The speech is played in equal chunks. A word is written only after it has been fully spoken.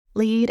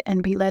Lead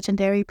and Be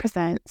Legendary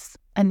presents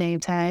A Name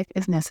Tag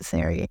is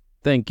Necessary.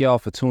 Thank y'all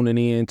for tuning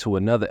in to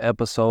another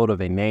episode of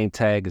A Name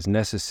Tag is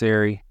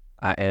Necessary.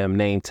 I am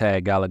Name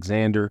Tag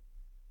Alexander.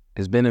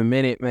 It's been a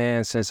minute,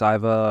 man, since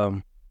I've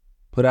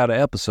put out an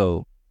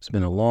episode. It's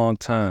been a long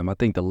time. I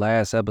think the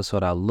last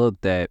episode I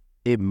looked at,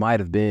 it might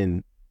have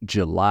been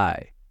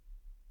July.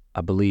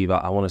 I believe.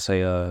 I want to say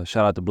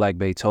shout out to Black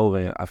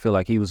Beethoven. I feel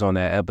like he was on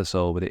that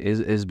episode, but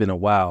it's been a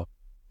while.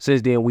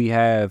 Since then, we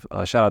have,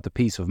 shout out to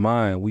Peace of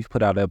Mind. We've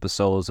put out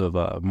episodes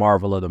of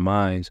Marvel of the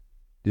Minds,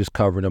 just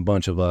covering a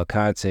bunch of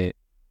content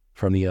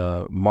from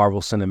the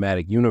Marvel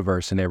Cinematic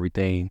Universe and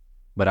everything.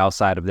 But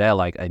outside of that,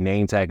 like, A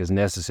Name Tag is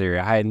Necessary.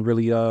 I hadn't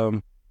really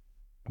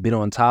been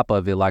on top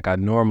of it like I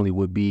normally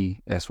would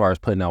be as far as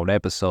putting out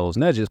episodes.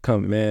 And that just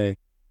come, man,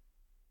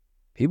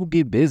 people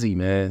get busy,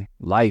 man.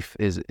 Life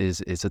is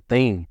a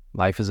thing.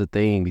 Life is a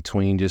thing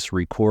between just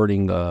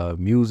recording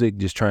music,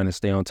 just trying to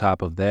stay on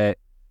top of that.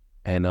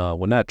 And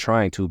well, not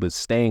trying to, but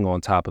staying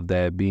on top of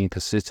that, being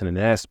consistent in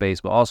that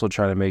space, but also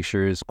trying to make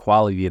sure it's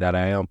quality that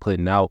I am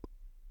putting out.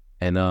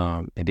 And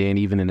then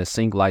even in the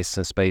sync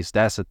license space,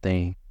 that's a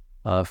thing.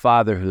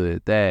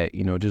 Fatherhood, that,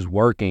 just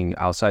working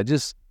outside,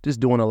 just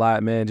doing a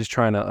lot, man. Just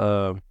trying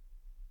to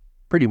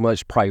pretty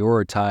much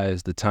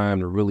prioritize the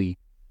time to really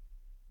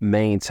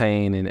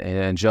maintain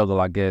and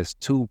juggle, I guess,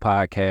 2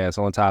 podcasts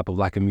on top of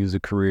like a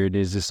music career.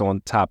 There's just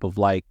on top of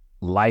like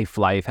life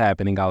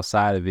happening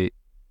outside of it.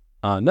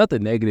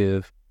 Nothing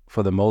negative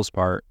for the most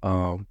part.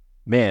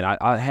 Man,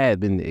 I had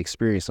been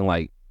experiencing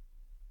like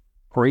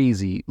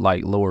crazy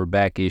like lower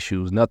back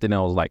issues. Nothing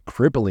that was like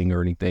crippling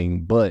or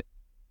anything, but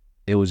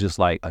it was just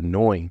like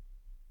annoying.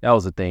 That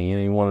was the thing. You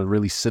didn't want to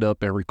really sit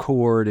up and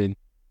record, and you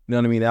know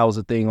what I mean? That was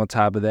the thing. On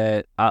top of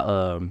that,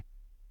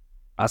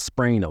 I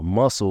sprained a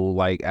muscle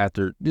like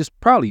after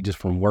probably just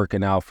from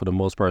working out for the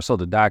most part. So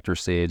the doctor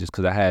said, just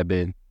because I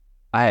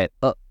had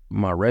upped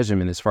my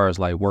regimen as far as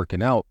like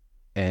working out.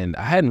 And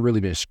I hadn't really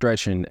been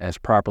stretching as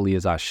properly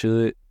as I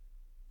should.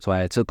 So I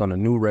had took on a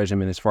new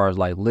regimen as far as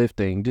like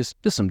lifting, just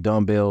some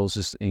dumbbells,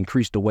 just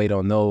increased the weight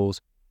on those,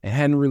 and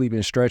hadn't really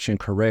been stretching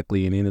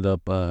correctly, and ended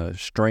up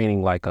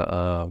straining like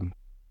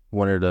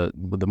one of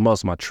the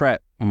muscle, my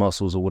trap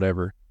muscles or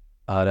whatever,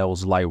 that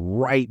was like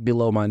right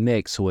below my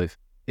neck. So if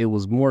it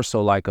was more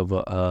so like of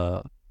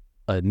a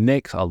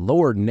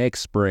lower neck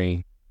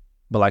sprain,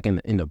 but like in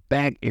the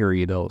back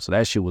area though. So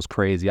that shit was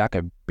crazy. I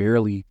could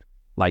barely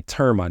like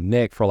turn my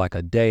neck for like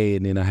a day,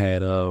 and then I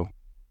had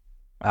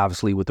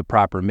obviously with the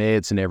proper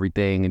meds and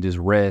everything, and just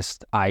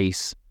rest,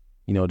 ice,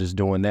 just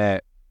doing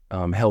that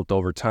helped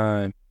over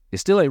time. It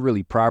still ain't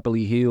really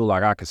properly healed.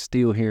 Like I could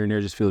still here and there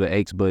just feel the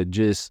aches, but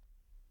just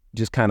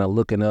kind of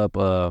looking up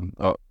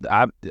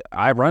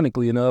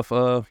ironically enough,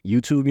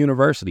 YouTube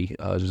University,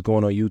 just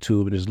going on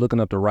YouTube and just looking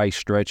up the right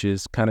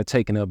stretches, kind of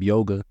taking up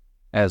yoga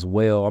as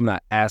well. I'm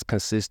not as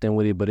consistent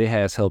with it, but it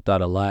has helped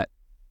out a lot.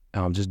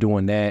 Just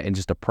doing that, and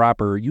just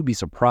you'd be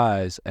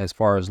surprised as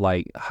far as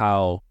like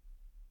how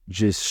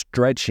just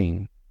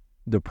stretching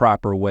the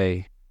proper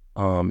way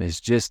is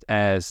just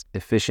as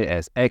efficient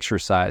as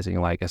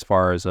exercising, like as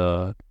far as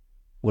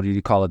what do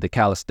you call it, the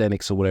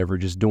calisthenics or whatever.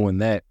 Just doing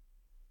that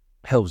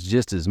helps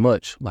just as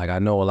much. Like I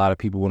know a lot of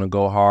people want to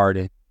go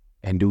hard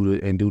and do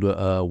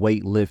the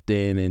weight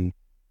lifting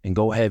and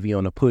go heavy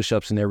on the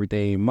push-ups and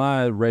everything.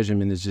 My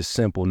regimen is just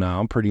simple now.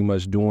 I'm pretty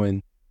much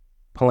doing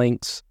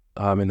planks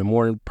in the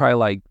morning, probably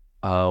like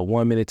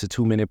 1 minute to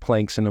 2 minute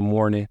planks in the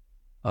morning.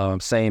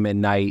 Same at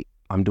night.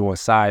 I'm doing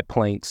side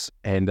planks,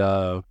 and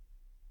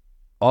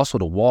also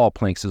the wall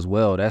planks as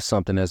well. That's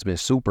something that's been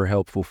super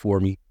helpful for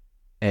me.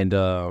 And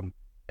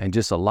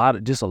just a lot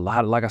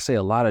of, like I say,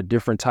 a lot of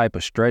different type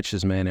of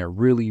stretches, man, that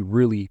really,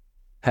 really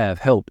have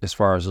helped as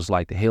far as just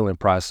like the healing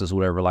process,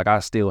 whatever. Like I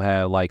still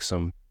have like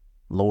some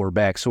lower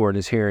back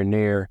soreness here and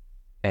there,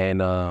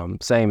 and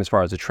same as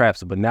far as the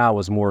traps, but now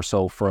it's more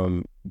so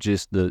from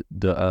just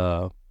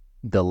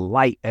the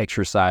light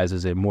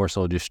exercises and more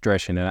so just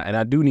stretching. And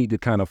I do need to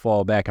kind of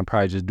fall back and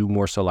probably just do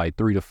more so like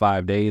 3 to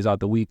 5 days out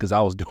the week, because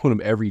I was doing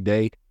them every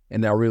day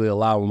and not really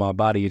allowing my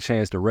body a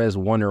chance to rest,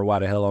 wondering why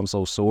the hell I'm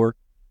so sore.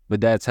 But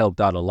that's helped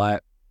out a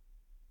lot.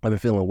 I've been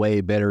feeling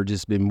way better,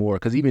 just been more,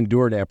 because even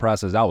during that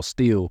process, I was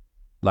still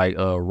like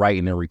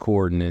writing and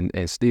recording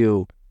and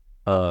still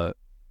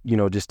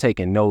just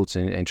taking notes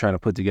and trying to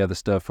put together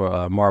stuff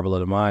for Marvel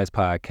of the Minds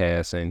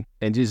podcast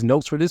and just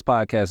notes for this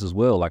podcast as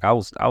well. Like I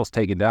was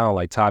taking down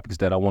like topics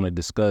that I want to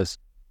discuss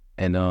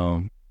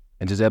and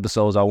just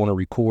episodes I want to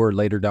record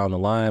later down the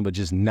line, but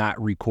just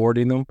not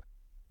recording them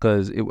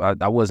because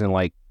I wasn't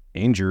like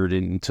injured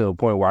until a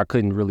point where I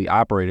couldn't really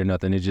operate or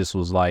nothing. It just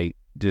was like,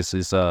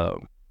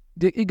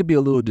 it could be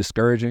a little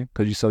discouraging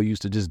because you're so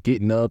used to just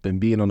getting up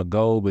and being on the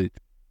go, but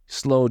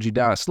slowed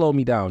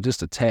me down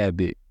just a tad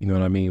bit, you know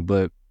what I mean?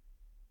 But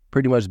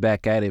pretty much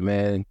back at it,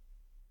 man.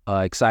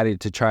 Excited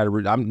to try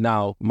to, I'm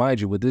now,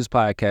 mind you, with this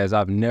podcast,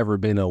 I've never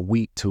been a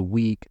week to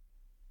week,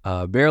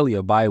 barely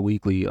a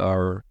bi-weekly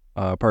or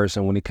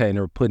person when it came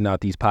to putting out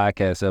these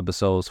podcast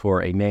episodes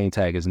for A Name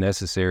Tag is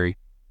Necessary.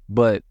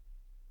 But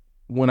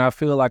when I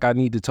feel like I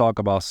need to talk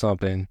about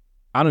something,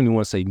 I don't even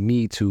want to say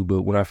need to,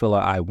 but when I feel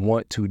like I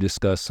want to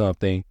discuss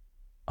something,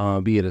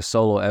 be it a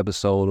solo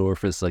episode or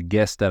if it's a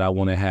guest that I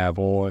want to have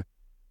on,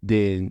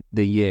 then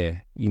yeah,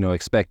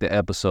 expect the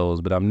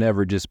episodes. But I'm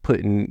never just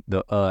putting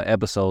the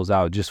episodes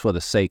out just for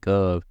the sake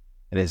of,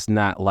 and it's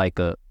not like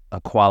a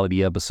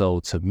quality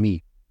episode to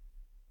me.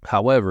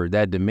 However,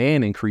 that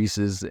demand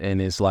increases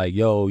and it's like,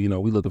 yo, we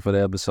looking for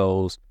the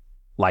episodes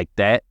like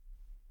that,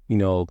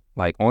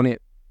 like on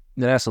it.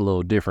 Now that's a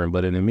little different.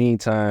 But in the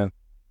meantime,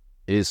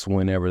 it's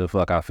whenever the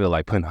fuck I feel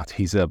like putting out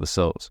these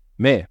episodes.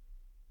 Man.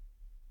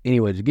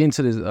 Anyway, to get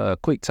into this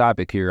quick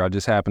topic here, I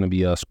just happen to be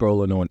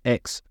scrolling on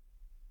X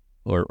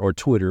or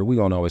Twitter. We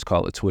don't always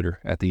call it Twitter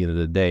at the end of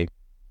the day.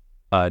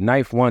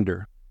 Knife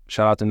Wonder,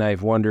 shout out to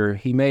Knife Wonder.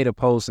 He made a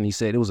post and he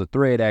said, it was a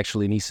thread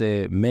actually, and he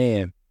said,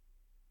 man,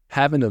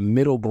 having a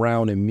middle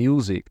ground in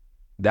music,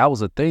 that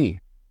was a thing.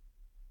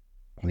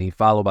 And he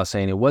followed by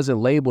saying it wasn't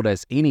labeled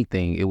as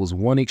anything. It was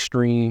one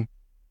extreme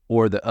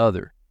or the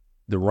other.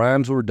 The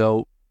rhymes were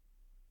dope.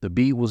 The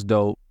beat was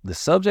dope. The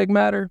subject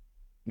matter,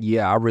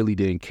 yeah, I really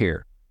didn't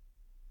care.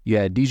 You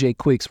had DJ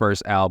Quick's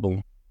first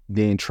album,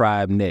 then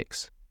Tribe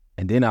next.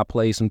 And then I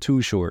played some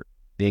Too Short,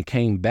 then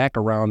came back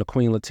around to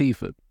Queen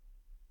Latifah.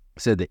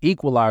 Said the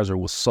equalizer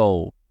was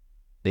soul.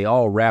 They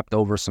all rapped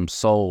over some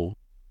soul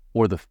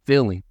or the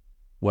feeling,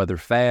 whether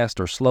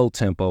fast or slow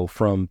tempo,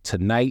 from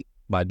Tonight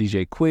by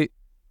DJ Quick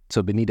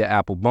to Benita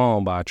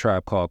Applebum by A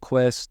Tribe Called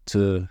Quest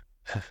to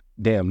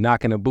damn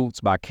Knocking the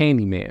Boots by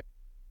Candyman.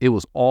 It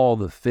was all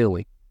the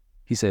feeling.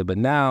 He said, but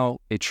now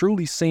it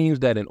truly seems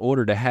that in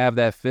order to have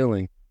that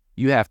feeling,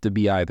 you have to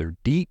be either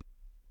deep,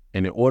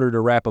 and in order to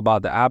rap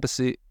about the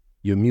opposite,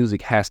 your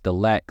music has to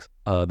lack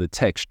the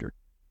texture.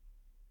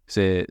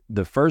 Said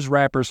the first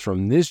rappers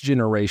from this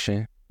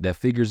generation that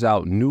figures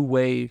out new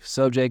wave,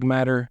 subject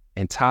matter,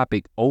 and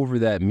topic over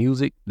that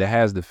music that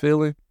has the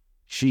feeling,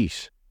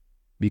 sheesh.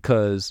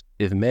 Because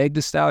if Meg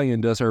Thee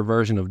Stallion does her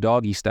version of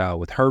Doggy Style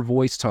with her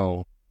voice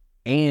tone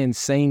and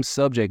same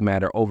subject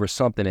matter over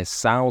something that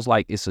sounds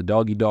like it's a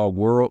doggy dog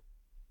world,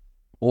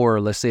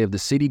 or let's say if the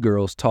City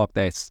Girls talk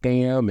that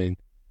scam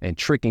and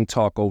tricking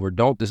talk over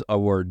don't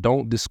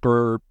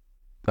disturb,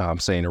 I'm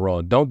saying it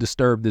wrong, don't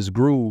disturb this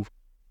groove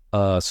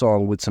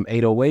song with some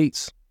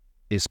 808s,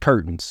 it's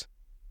curtains.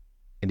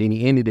 And then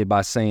he ended it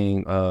by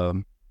saying,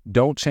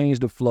 don't change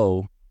the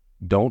flow,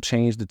 don't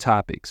change the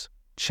topics,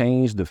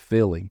 change the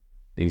feeling.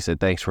 Then he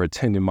said, thanks for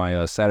attending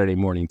my Saturday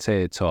morning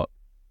TED Talk.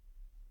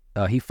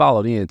 He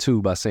followed in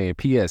too by saying,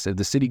 P.S. if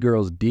the City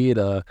Girls did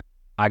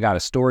I got a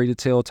story to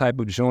tell type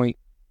of joint,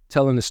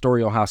 telling the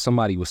story on how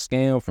somebody was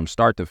scammed from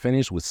start to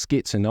finish with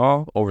skits and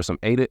all over some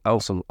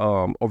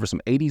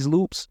 80s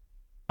loops,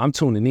 I'm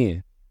tuning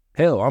in.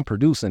 Hell, I'm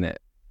producing that.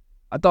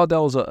 I thought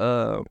that was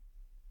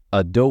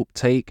a dope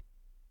take.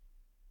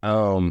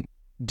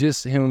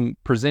 Just him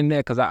presenting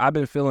that, because I've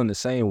been feeling the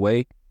same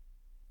way.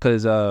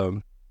 Because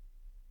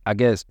I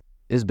guess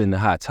it's been the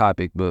hot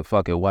topic, but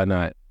fuck it, why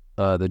not?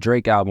 The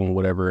Drake album,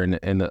 whatever,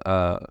 and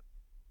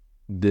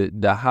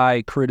the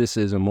high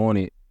criticism on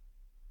it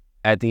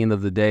at the end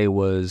of the day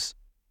was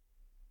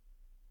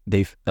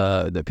the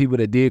people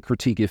that did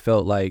critique it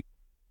felt like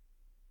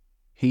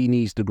he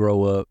needs to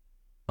grow up.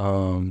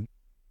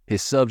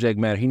 His subject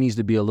matter, he needs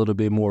to be a little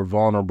bit more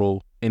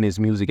vulnerable in his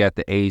music at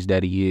the age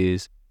that he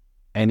is,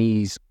 and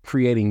he's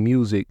creating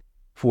music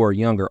for a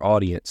younger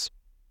audience.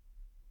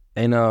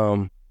 And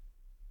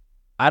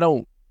I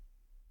don't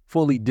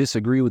fully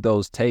disagree with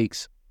those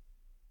takes.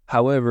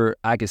 However,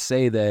 I could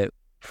say that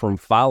from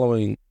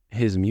following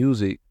his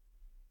music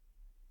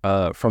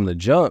from the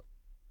jump,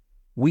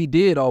 we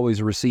did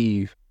always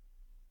receive,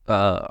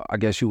 I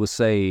guess you would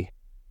say,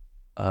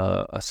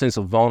 a sense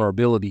of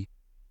vulnerability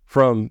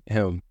from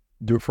him,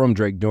 from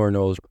Drake during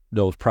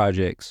those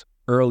projects,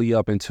 early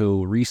up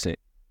until recent.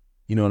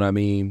 You know what I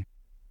mean?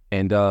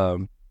 And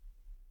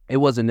it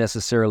wasn't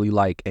necessarily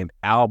like an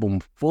album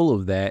full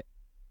of that,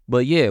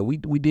 but yeah, we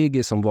did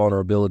get some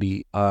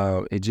vulnerability.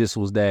 It just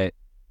was that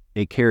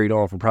it carried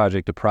on from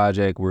project to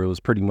project where it was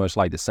pretty much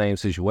like the same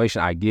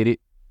situation. I get it.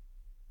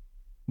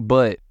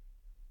 But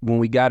when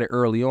we got it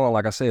early on,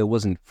 like I said, it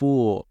wasn't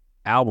full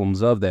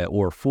albums of that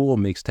or full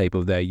mixtape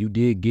of that. You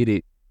did get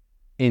it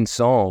in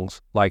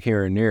songs like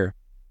here and there.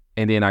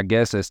 And then I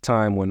guess as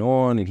time went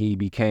on and he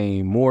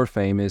became more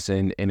famous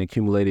and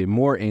accumulated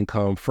more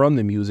income from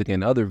the music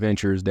and other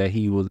ventures that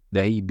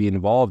he'd be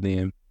involved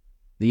in,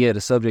 yeah,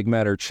 the subject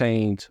matter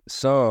changed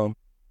some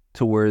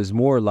to where it's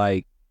more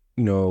like,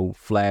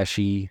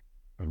 flashy,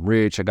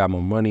 rich, I got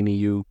more money than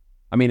you.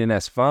 I mean, and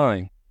that's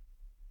fine.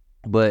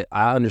 But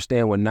I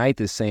understand what Ninth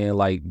is saying,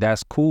 like,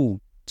 that's cool.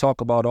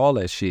 Talk about all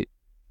that shit.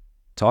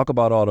 Talk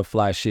about all the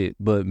fly shit,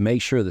 but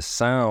make sure the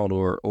sound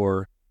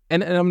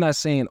and I'm not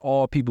saying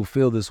all people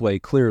feel this way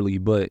clearly,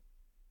 but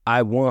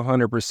I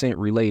 100%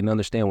 relate and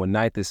understand what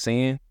Ninth is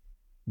saying,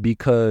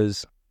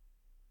 because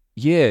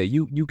yeah,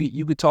 you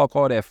could talk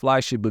all that fly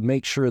shit, but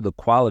make sure the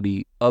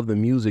quality of the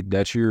music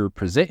that you're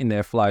presenting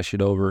that fly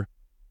shit over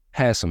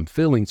has some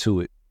feeling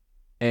to it.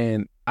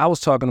 And I was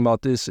talking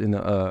about this in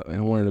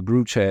one of the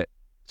group chats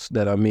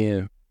that I'm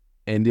in,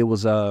 and it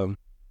was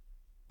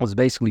was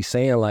basically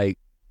saying like,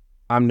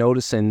 I'm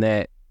noticing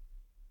that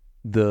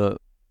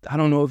I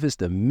don't know if it's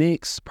the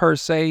mix per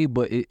se,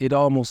 but it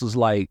almost is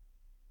like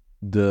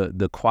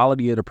the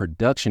quality of the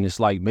production. It's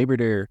like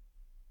maybe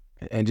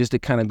and just to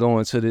kind of go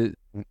into the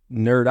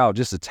nerd out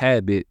just a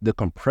tad bit, the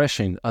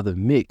compression of the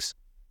mix.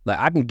 Like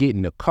I can get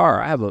in the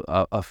car, I have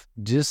a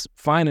just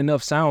fine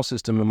enough sound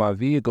system in my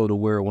vehicle to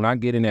where when I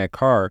get in that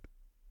car,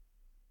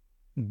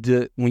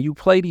 when you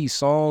play these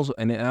songs,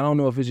 and I don't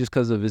know if it's just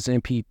because of its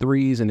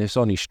MP3s and it's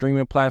on these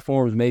streaming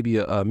platforms, maybe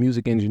a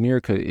music engineer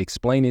could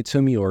explain it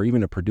to me, or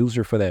even a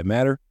producer for that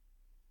matter.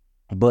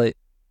 But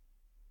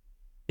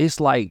it's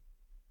like,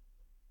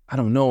 I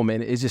don't know,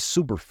 man, it's just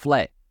super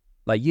flat.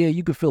 Like, yeah,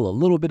 you could feel a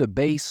little bit of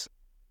bass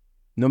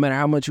no matter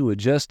how much you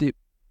adjust it,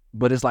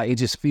 but it's like it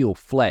just feels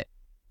flat.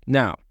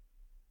 Now,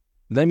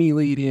 let me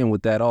lead in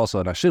with that also.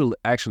 And I should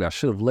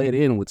have led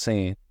in with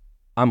saying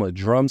I'm a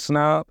drum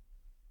snob.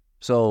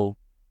 So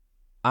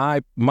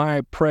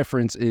my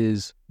preference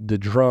is the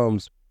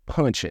drums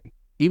punching.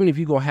 Even if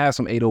you're going to have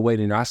some 808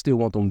 in there, I still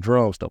want them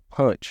drums to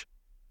punch.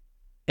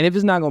 And if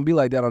it's not going to be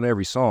like that on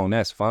every song,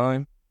 that's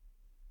fine.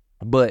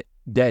 But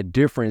that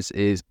difference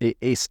is,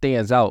 it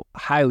stands out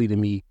highly to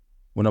me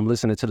when I'm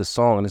listening to the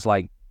song, and it's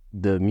like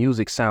the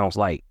music sounds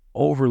like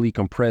overly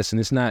compressed, and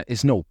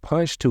it's no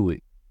punch to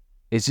it.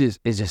 It's just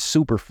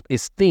super,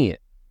 it's thin.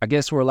 I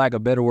guess for lack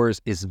of better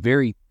words, it's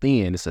very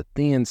thin. It's a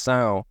thin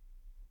sound,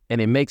 and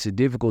it makes it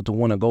difficult to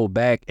want to go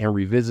back and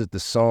revisit the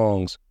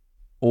songs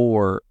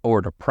or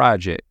the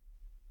project.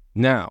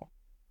 Now,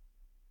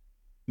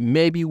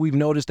 maybe we've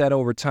noticed that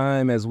over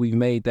time as we've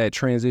made that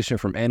transition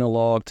from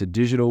analog to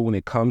digital when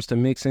it comes to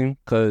mixing,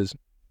 because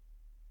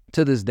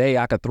to this day,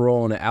 I could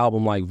throw on an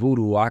album like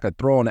Voodoo, or I could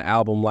throw on an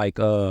album like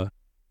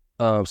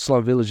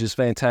Slum Village's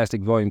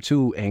Fantastic Volume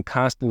 2 and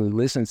constantly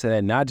listen to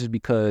that, not just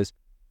because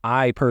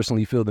I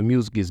personally feel the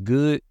music is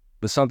good,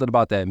 but something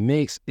about that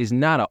mix is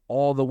not an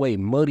all the way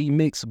muddy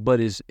mix,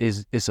 but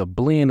it's a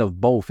blend of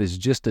both. It's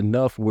just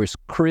enough where it's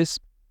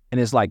crisp, and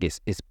it's like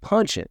it's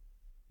punching.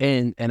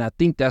 And I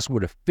think that's where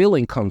the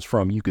feeling comes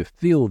from. You could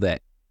feel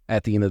that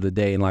at the end of the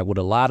day. And like with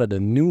a lot of the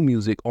new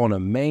music on a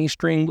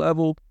mainstream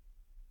level,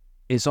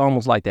 it's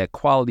almost like that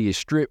quality is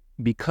stripped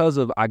because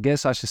of, I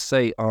guess I should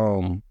say,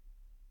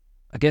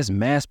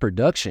 mass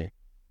production,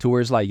 to where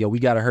it's like, yo, we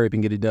got to hurry up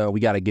and get it done. We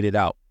got to get it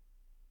out.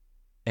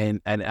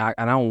 And I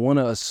don't want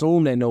to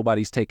assume that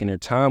nobody's taking their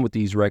time with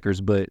these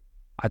records, but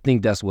I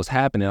think that's what's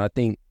happening. I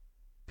think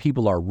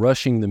people are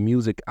rushing the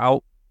music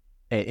out,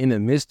 and in the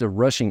midst of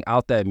rushing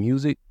out that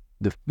music,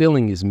 the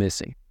feeling is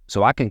missing.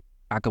 So I can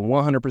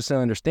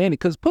 100% understand it,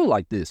 because put it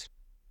like this.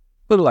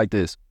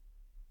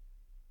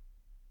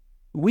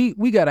 We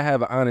got to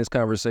have an honest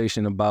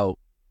conversation about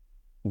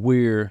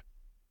where,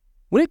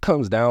 when it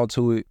comes down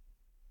to it,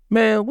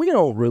 man, we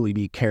don't really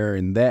be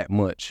caring that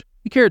much.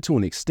 We care to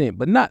an extent,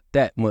 but not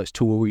that much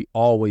to where we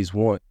always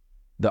want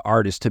the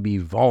artist to be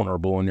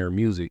vulnerable in their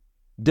music.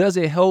 Does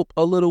it help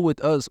a little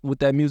with us, with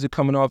that music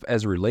coming off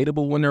as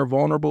relatable when they're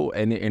vulnerable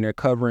and they're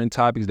covering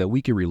topics that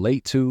we can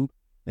relate to?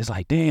 It's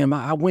like, damn,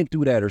 I went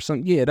through that or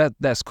something. Yeah,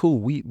 that's cool.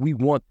 We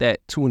want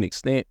that to an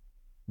extent,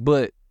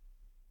 but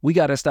we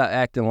got to stop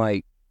acting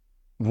like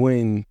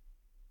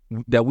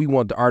that we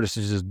want the artist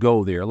to just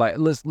go there. Like,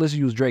 let's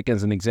use Drake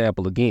as an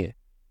example again.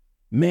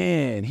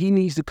 Man, he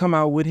needs to come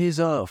out with his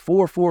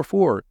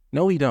 444.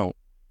 No, he don't.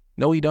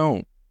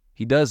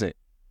 He doesn't.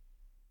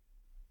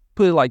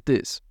 Put it like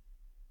this.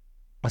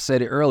 I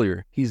said it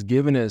earlier. He's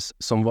given us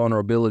some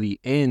vulnerability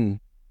in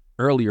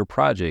earlier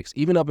projects.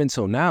 Even up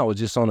until now, it's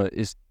just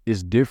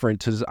it's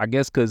different to, I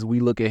guess, because we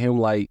look at him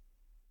like,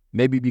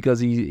 maybe because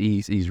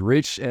he's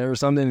rich or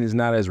something, is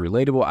not as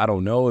relatable. I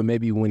don't know. And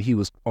maybe when he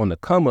was on the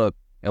come up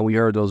and we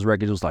heard those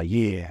records, it was like,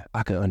 yeah,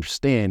 I can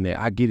understand that.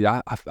 I get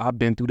it. I've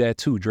been through that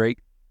too, Drake.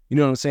 You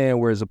know what I'm saying?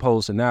 Whereas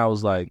opposed to now,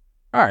 it's like,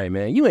 all right,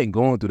 man, you ain't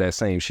going through that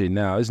same shit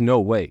now. There's no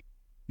way.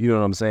 You know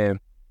what I'm saying?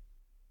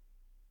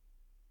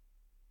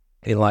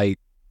 And like,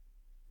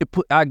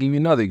 I'll give you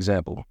another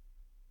example.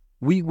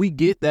 We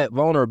get that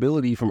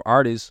vulnerability from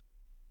artists,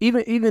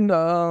 even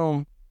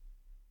a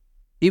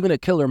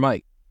Killer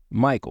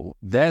Michael.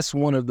 That's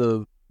one of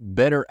the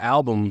better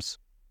albums,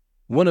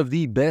 one of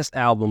the best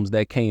albums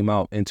that came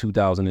out in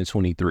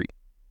 2023.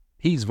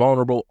 He's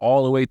vulnerable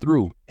all the way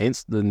through.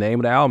 Hence, the name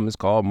of the album is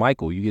called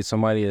Michael. You get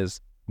somebody that's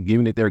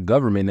giving it their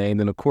government name,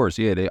 then of course,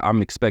 yeah,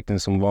 I'm expecting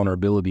some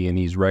vulnerability in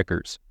these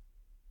records.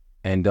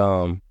 And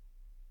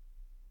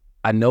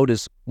I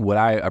noticed what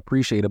I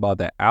appreciate about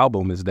that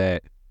album is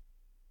that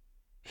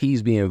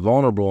he's being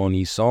vulnerable on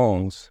these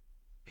songs.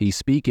 He's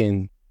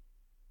speaking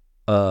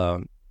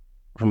from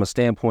a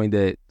standpoint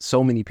that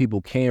so many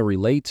people can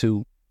relate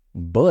to,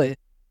 but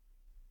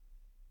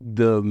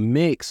the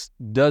mix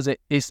doesn't,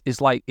 it's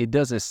like it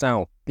doesn't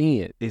sound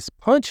thin. It's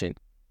punching.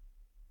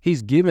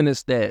 He's giving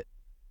us that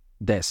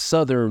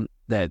southern,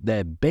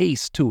 that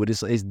bass to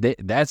it.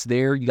 That's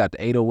there. You got the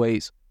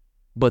 808s,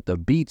 but the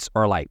beats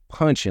are like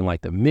punching,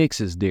 like the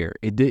mix is there.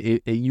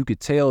 You could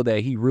tell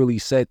that he really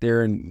sat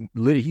there and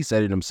literally, he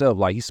said it himself,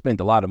 like he spent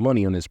a lot of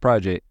money on this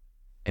project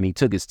and he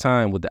took his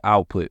time with the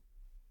output.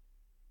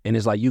 And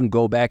it's like you can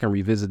go back and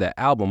revisit that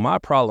album. My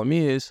problem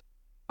is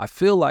I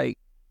feel like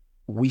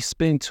we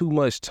spend too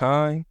much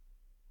time,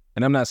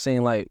 and I'm not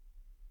saying like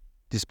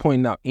just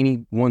pointing out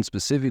any one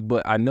specific,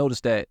 but I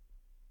noticed that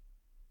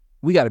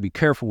we got to be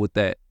careful with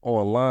that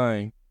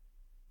online,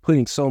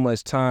 putting so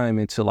much time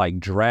into like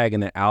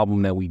dragging an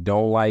album that we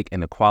don't like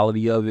and the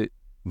quality of it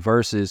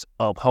versus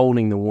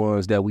upholding the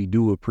ones that we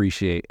do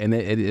appreciate. And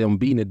I'm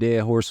beating a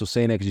dead horse for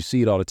saying that because you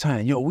see it all the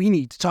time. Yo, we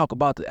need to talk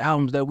about the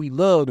albums that we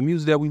love, the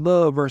music that we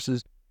love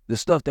versus the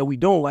stuff that we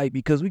don't like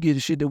because we get the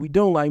shit that we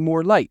don't like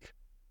more like.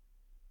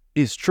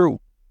 It's true.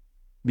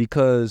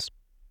 Because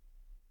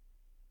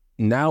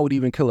now with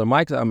even Killer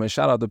Mike's album,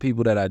 shout out to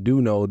people that I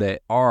do know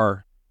that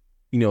are,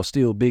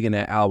 still bigging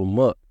that album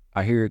up.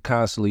 I hear it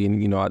constantly,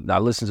 and I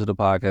listen to the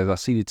podcast, I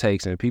see the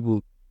takes, and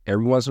people,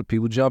 every once in a while,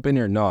 people jump in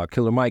there. Nah,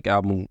 Killer Mike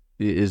album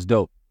is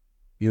dope.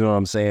 You know what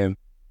I'm saying?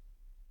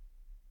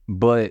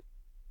 But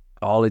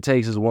all it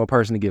takes is one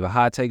person to give a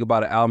hot take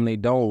about an album they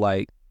don't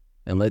like,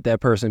 and let that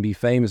person be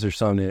famous or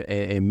something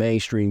in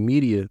mainstream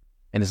media,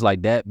 and it's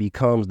like that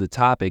becomes the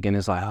topic, and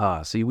it's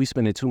like, see, we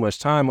spending too much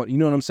time on, you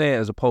know what I'm saying?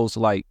 As opposed to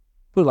like,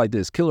 put it like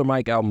this, Killer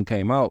Mike album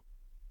came out,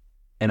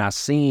 and I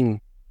seen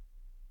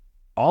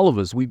all of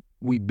us, we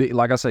big,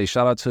 like I say,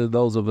 shout out to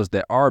those of us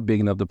that are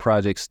bigging up the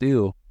project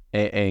still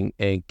and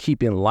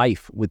keeping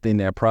life within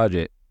that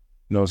project.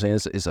 You know what I'm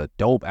saying? It's a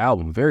dope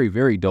album, very,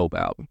 very dope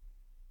album.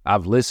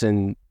 I've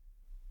listened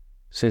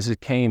since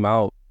it came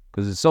out,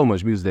 because there's so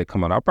much music that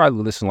come out. I'll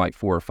probably listen like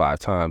 4 or 5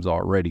 times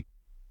already.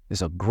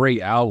 It's a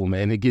great album,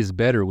 and it gets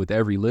better with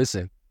every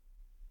listen.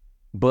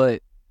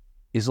 But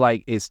it's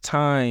like it's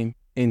time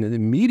in the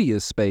media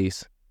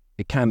space,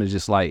 it kind of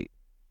just like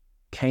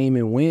came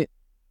and went.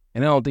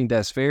 And I don't think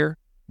that's fair,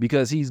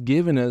 because he's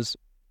given us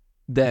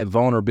that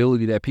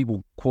vulnerability that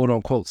people, quote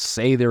unquote,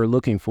 say they're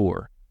looking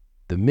for.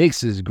 The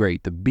mix is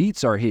great. The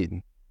beats are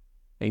hitting.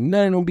 Ain't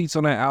none of them beats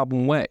on that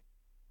album whack.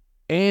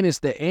 And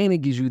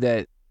it gives you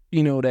that,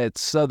 that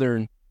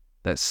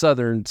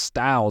southern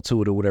style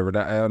to it or whatever.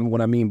 And what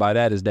I mean by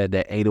that is that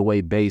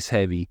 808 bass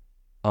heavy,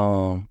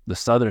 the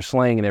southern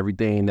slang and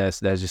everything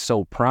that's just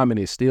so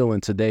prominent still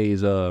in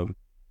today's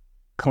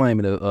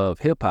climate of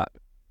hip hop.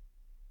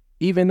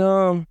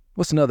 Even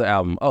what's another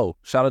album? Oh,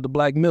 shout out to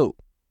Black Milk.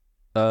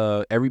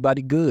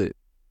 Everybody Good.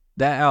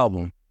 That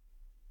album.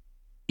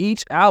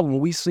 Each album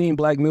we seen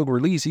Black Milk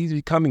release, he's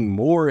becoming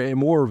more and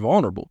more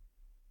vulnerable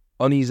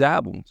on these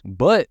albums.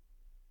 But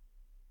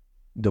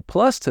the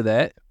plus to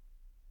that,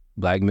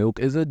 Black Milk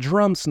is a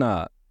drum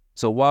snob.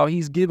 So while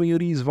he's giving you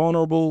these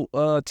vulnerable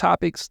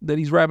topics that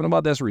he's rapping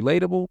about that's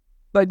relatable,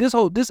 like this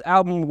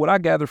album, what I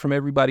gather from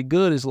Everybody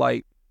Good is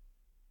like,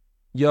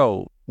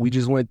 yo, we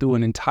just went through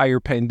an entire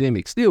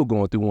pandemic, still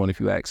going through one if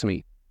you ask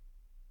me.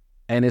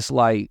 And it's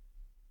like,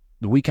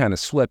 we kind of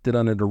swept it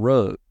under the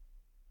rug.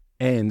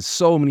 And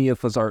so many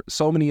of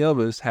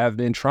us have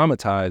been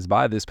traumatized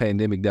by this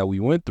pandemic that we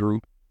went through.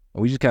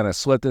 And we just kind of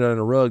swept it under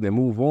the rug and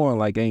move on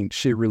like ain't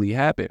shit really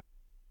happened.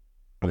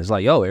 And it's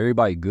like, yo,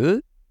 everybody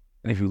good?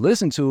 And if you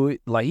listen to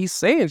it, like he's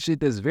saying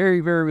shit that's very,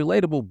 very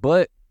relatable,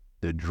 but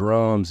the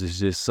drums is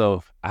just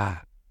so,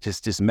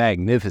 just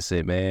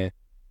magnificent, man.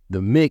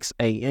 The mix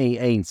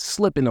ain't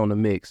slipping on the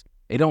mix.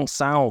 It don't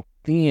sound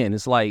thin.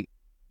 It's like,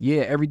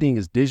 yeah, everything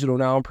is digital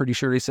now. I'm pretty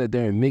sure they sat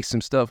there and mixed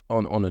some stuff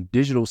on the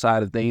digital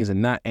side of things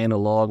and not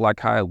analog like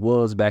how it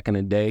was back in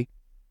the day.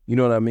 You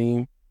know what I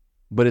mean?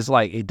 But it's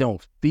like, it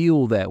don't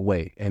feel that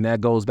way. And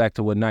that goes back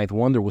to what Ninth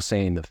Wonder was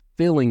saying. The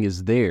feeling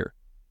is there.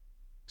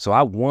 So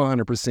I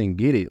 100%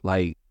 get it.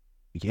 Like,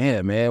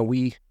 yeah, man,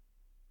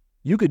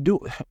 you could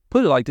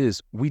put it like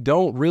this. We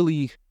don't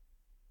really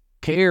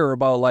care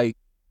about like,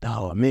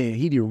 oh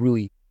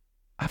man,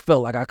 I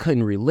felt like I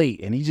couldn't relate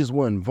and he just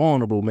wasn't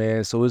vulnerable,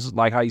 man. So it's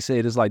like how you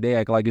said, it's like they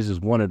act like it's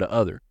just one or the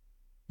other.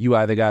 You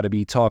either got to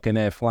be talking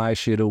that fly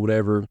shit or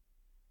whatever.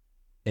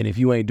 And if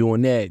you ain't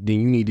doing that, then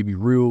you need to be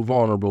real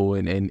vulnerable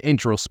and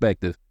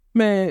introspective.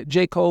 Man,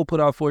 J. Cole put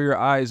out For Your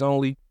Eyes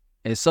Only.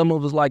 And some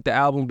of us like the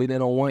album, but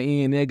then on one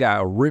end, they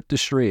got ripped to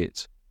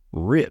shreds.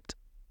 Ripped.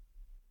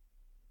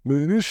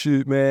 Man, this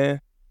shit, man.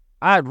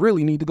 I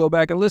really need to go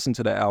back and listen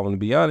to that album, to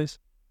be honest.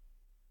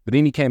 But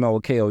then he came out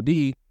with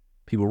KOD.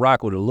 People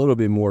rock with it a little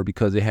bit more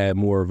because it had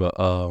more of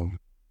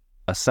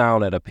a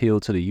sound that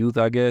appealed to the youth,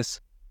 I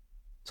guess.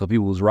 So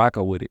people was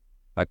rocking with it.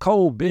 Like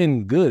Cole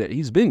been good at,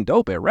 he's been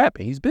dope at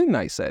rapping. He's been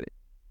nice at it.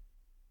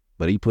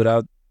 But he put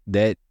out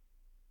that,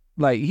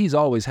 like he's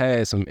always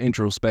had some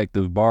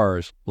introspective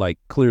bars, like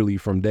clearly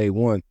from day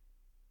one.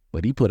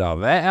 But he put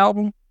out that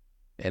album,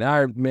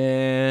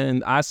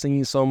 and I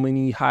seen so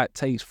many hot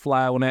takes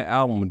fly when that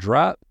album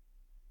dropped.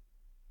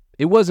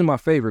 It wasn't my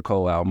favorite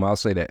Cole album, I'll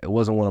say that. It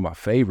wasn't one of my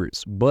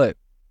favorites, but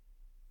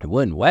it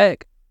wasn't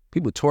whack.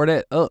 People tore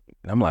that up.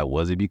 And I'm like,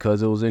 was it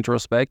because it was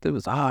introspective?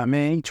 It's,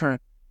 man, he trying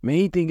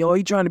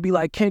to be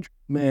like Kendrick.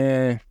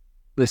 Man,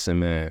 listen,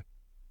 man,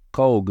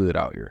 Cole good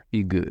out here.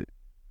 He good.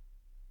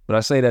 But I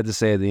say that to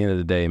say at the end of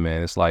the day,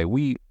 man, it's like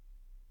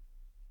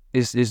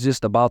it's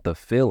just about the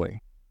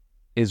feeling.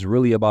 It's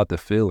really about the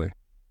feeling.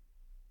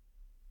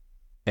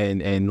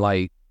 And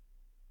like,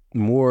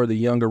 more of the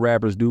younger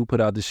rappers do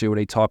put out the shit where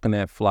they talking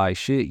that fly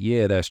shit.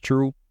 Yeah, that's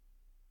true.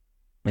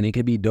 And it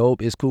can be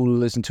dope. It's cool to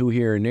listen to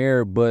here and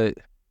there, but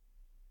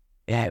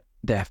that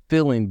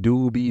feeling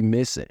do be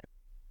missing.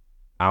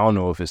 I don't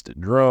know if it's the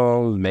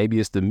drums, maybe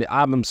it's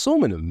I'm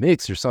assuming the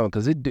mix or something,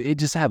 because it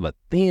just have a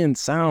thin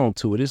sound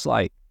to it. It's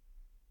like,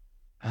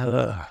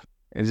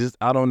 it's just,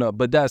 I don't know.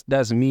 But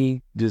that's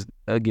me. Just,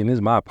 again, this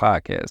is my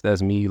podcast.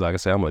 That's me. Like I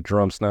said, I'm a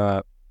drum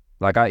snob.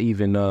 Like I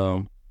even,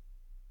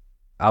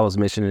 I was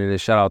mentioning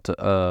this. Shout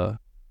out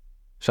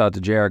to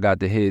Jared Got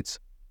the Hits.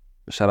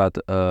 Shout out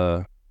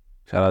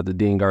to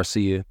Dean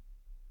Garcia.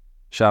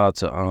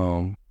 Shout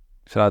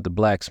out to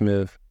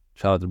Blacksmith.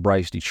 Shout out to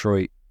Bryce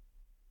Detroit.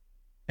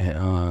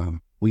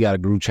 And we got a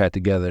group chat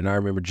together, and I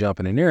remember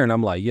jumping in there, and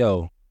I'm like,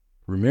 yo,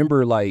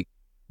 remember like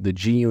the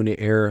G-Unit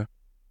era?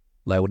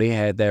 Like when they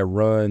had that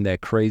run,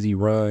 that crazy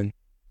run,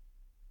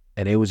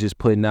 and they was just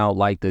putting out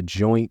like the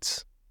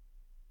joints.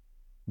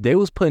 They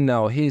was putting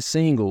out his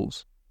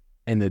singles,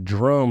 and the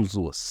drums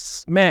was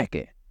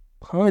smacking,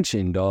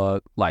 punching,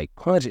 dog, like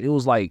punching. It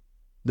was like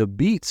the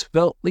beats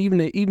felt, even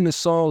the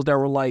songs that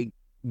were like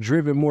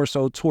driven more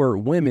so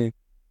toward women,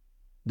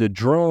 the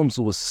drums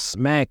was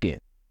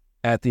smacking.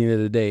 At the end of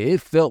the day, it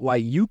felt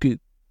like you could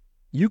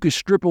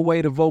strip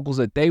away the vocals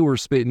that they were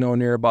spitting on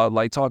there about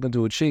like talking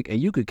to a chick, and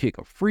you could kick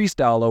a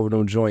freestyle over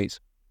them joints,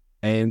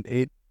 and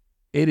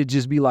it'd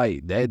just be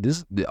like that.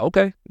 This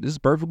is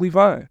perfectly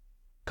fine,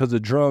 because the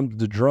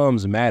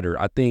drums matter.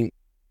 I think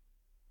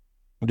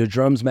the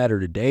drums matter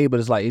today, but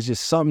it's like it's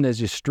just something that's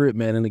just stripped,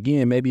 man. And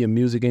again, maybe a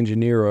music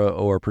engineer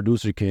or a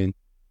producer can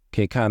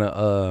kind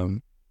of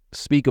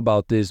speak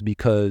about this,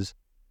 because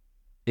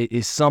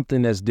it's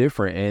something that's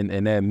different,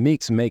 and that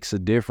mix makes a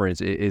difference.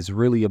 It's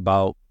really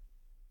about,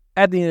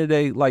 at the end of the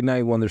day, like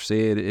Night Wonder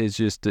said, it's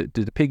just to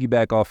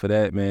piggyback off of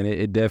that, man.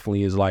 It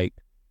definitely is like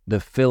the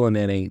feeling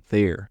that ain't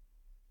there,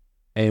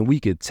 and we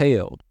could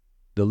tell.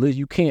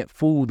 You can't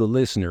fool the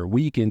listener.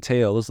 We can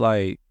tell. It's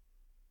like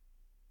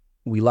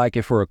we like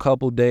it for a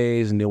couple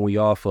days and then we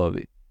off of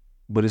it,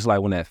 but it's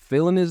like when that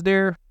feeling is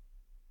there,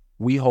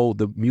 we hold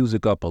the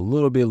music up a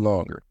little bit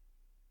longer.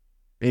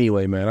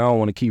 Anyway, man, I don't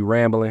want to keep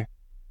rambling.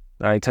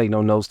 I ain't take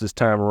no notes this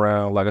time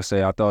around. Like I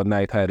say, I thought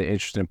Knife had an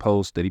interesting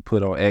post that he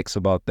put on X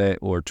about that,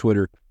 or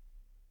Twitter.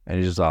 And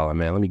it's just all like,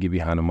 man, let me get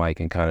behind the mic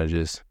and kind of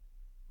just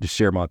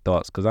share my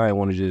thoughts. Because I ain't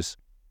want to just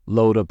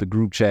load up the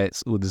group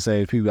chats with the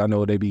same people. I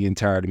know they be getting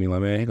tired of me. Like,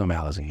 man, here come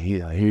Allison.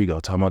 Here you go,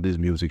 talking about this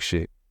music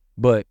shit.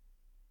 But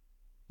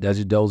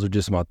those are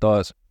just my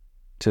thoughts.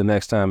 Till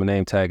next time, a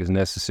name tag is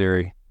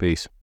necessary. Peace.